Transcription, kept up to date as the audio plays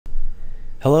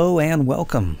Hello and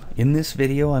welcome. In this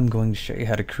video I'm going to show you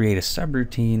how to create a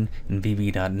subroutine in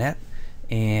VB.NET,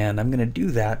 and I'm going to do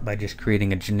that by just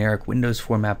creating a generic Windows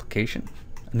form application.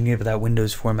 I'm going to give that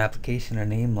Windows form application a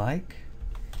name like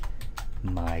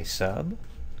my sub.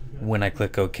 When I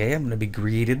click OK, I'm going to be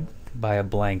greeted by a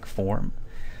blank form.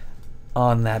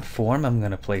 On that form I'm going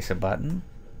to place a button.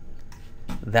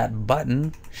 That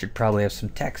button should probably have some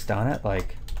text on it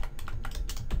like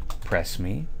press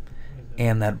me.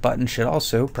 And that button should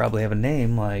also probably have a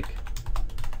name like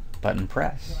button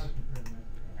press.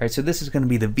 Alright, so this is going to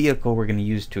be the vehicle we're going to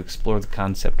use to explore the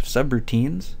concept of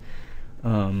subroutines.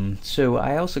 So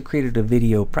I also created a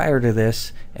video prior to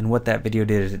this, and what that video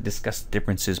did is it discussed the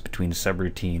differences between a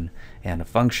subroutine and a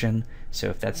function. So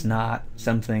if that's not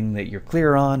something that you're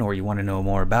clear on or you want to know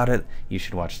more about it, you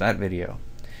should watch that video.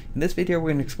 In this video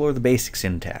we're going to explore the basic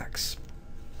syntax.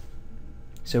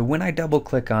 So when I double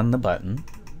click on the button,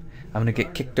 I'm going to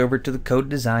get kicked over to the code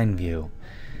design view.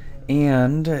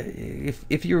 And if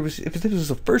this was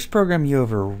the first program you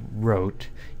ever wrote,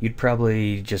 you'd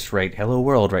probably just write hello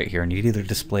world right here, and you'd either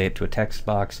display it to a text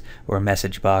box or a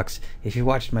message box. If you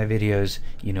watched my videos,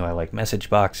 you know I like message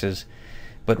boxes.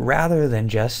 But rather than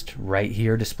just right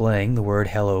here displaying the word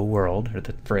hello world, or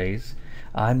the phrase,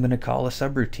 I'm going to call a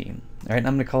subroutine. Alright,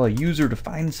 I'm going to call a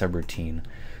user-defined subroutine.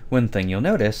 One thing you'll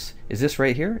notice is this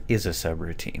right here is a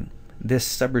subroutine. This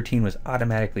subroutine was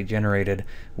automatically generated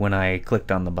when I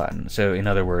clicked on the button. So in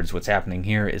other words, what's happening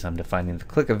here is I'm defining the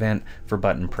click event for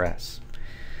button press.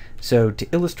 So to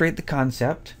illustrate the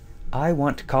concept, I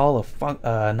want to call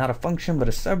not a function but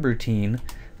a subroutine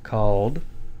called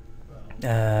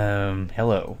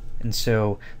hello. And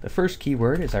so the first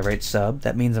keyword is I write sub.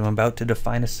 That means I'm about to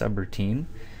define a subroutine,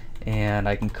 and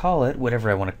I can call it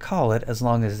whatever I want to call it as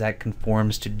long as that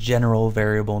conforms to general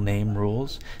variable name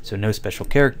rules. So no special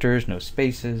characters, no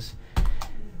spaces,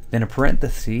 then a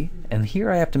parenthesis, and here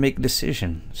I have to make a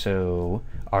decision. So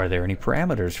are there any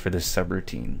parameters for this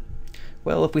subroutine?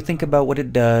 Well, if we think about what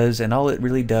it does, and all it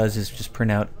really does is just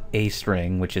print out a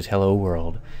string, which is hello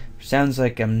world, sounds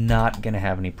like I'm not going to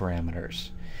have any parameters.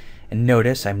 And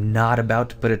notice I'm not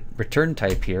about to put a return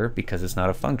type here because it's not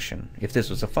a function. If this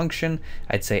was a function,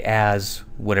 I'd say as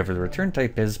whatever the return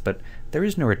type is, but there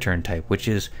is no return type, which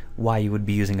is why you would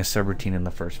be using a subroutine in the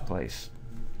first place.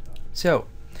 So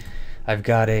I've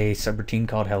got a subroutine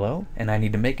called hello, and I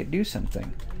need to make it do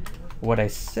something. What I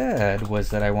said was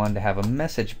that I wanted to have a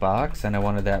message box, and I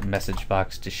wanted that message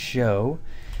box to show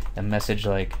a message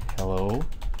like hello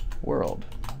world.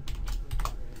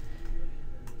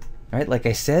 Alright, like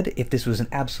I said, if this was an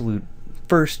absolute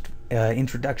first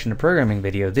introduction to programming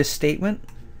video, this statement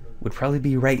would probably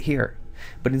be right here.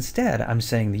 But instead, I'm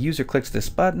saying the user clicks this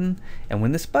button, and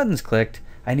when this button's clicked,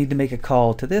 I need to make a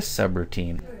call to this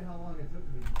subroutine.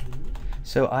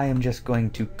 So I am just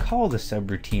going to call the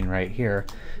subroutine right here.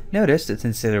 Notice that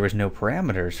since there was no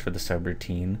parameters for the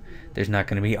subroutine, there's not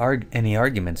going to be any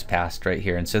arguments passed right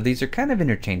here. And so these are kind of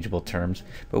interchangeable terms,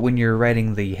 but when you're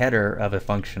writing the header of a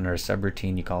function or a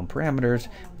subroutine, you call them parameters.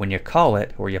 When you call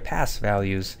it or you pass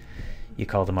values, you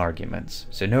call them arguments.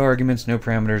 So no arguments, no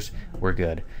parameters, we're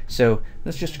good. So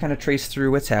let's just kind of trace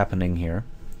through what's happening here.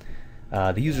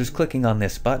 The user's clicking on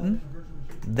this button.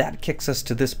 That kicks us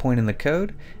to this point in the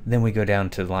code. Then we go down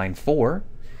to line 4,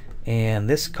 and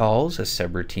this calls a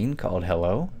subroutine called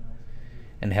hello,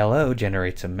 and hello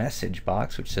generates a message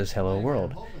box which says hello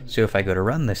world. So if I go to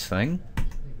run this thing,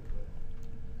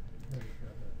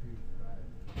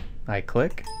 I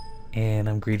click and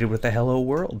I'm greeted with a hello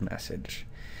world message.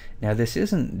 Now this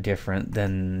isn't different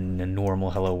than a normal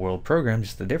hello world program,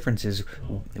 just the difference is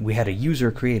we had a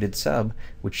user created sub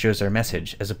which shows our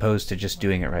message as opposed to just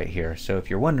doing it right here. So if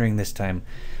you're wondering this time,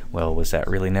 well, was that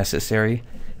really necessary?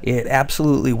 It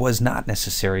absolutely was not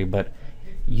necessary, but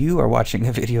you are watching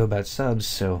a video about subs,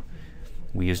 so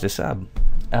we used a sub.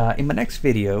 In my next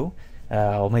video,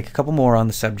 I'll make a couple more on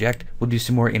the subject. We'll do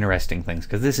some more interesting things,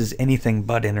 because this is anything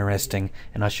but interesting,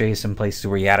 and I'll show you some places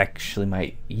where you actually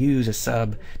might use a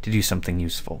sub to do something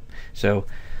useful. So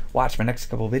watch my next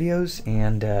couple videos,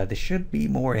 and this should be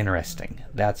more interesting,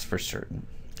 that's for certain.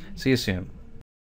 See you soon.